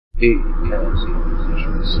PLC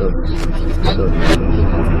position service.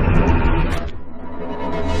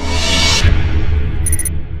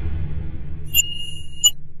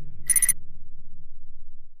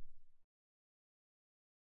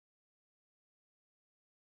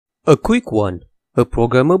 A quick one. A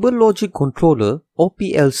Programmable Logic Controller or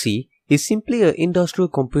PLC is simply an industrial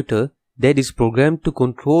computer that is programmed to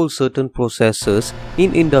control certain processes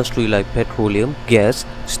in industry like petroleum, gas,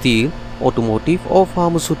 steel, automotive or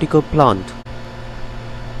pharmaceutical plant.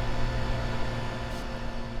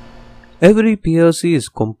 Every PLC is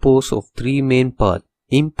composed of three main parts: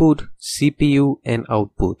 input, CPU and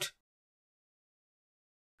output.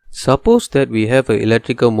 Suppose that we have an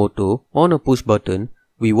electrical motor on a push button.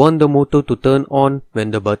 We want the motor to turn on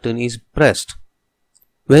when the button is pressed.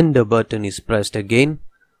 When the button is pressed again,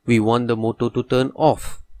 we want the motor to turn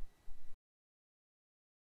off.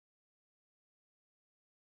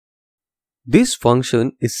 This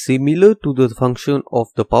function is similar to the function of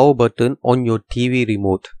the power button on your TV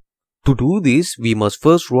remote. To do this, we must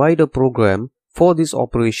first write a program for this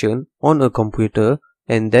operation on a computer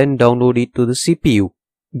and then download it to the CPU.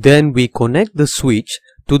 Then we connect the switch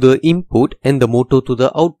to the input and the motor to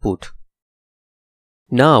the output.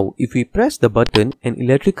 Now, if we press the button, an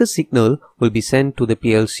electrical signal will be sent to the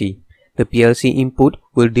PLC. The PLC input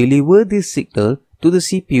will deliver this signal to the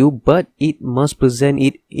CPU, but it must present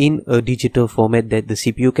it in a digital format that the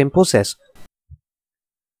CPU can process.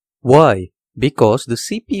 Why? Because the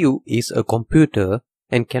CPU is a computer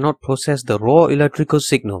and cannot process the raw electrical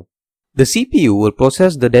signal. The CPU will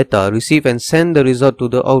process the data, receive and send the result to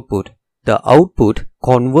the output. The output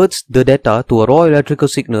converts the data to a raw electrical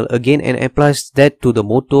signal again and applies that to the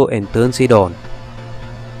motor and turns it on.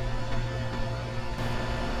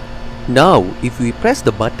 Now, if we press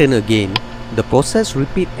the button again, the process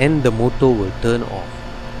repeats and the motor will turn off.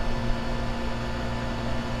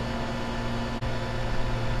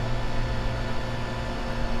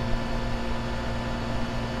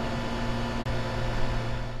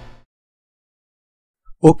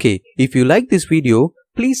 Okay, if you like this video,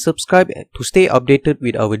 please subscribe to stay updated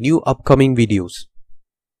with our new upcoming videos.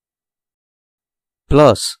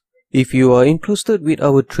 Plus, if you are interested with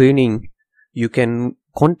our training, you can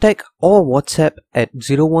contact or WhatsApp at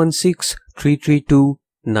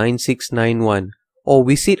 016-332-9691 or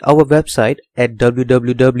visit our website at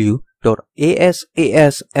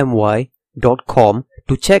www.asasmy.com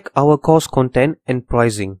to check our course content and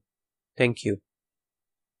pricing. Thank you.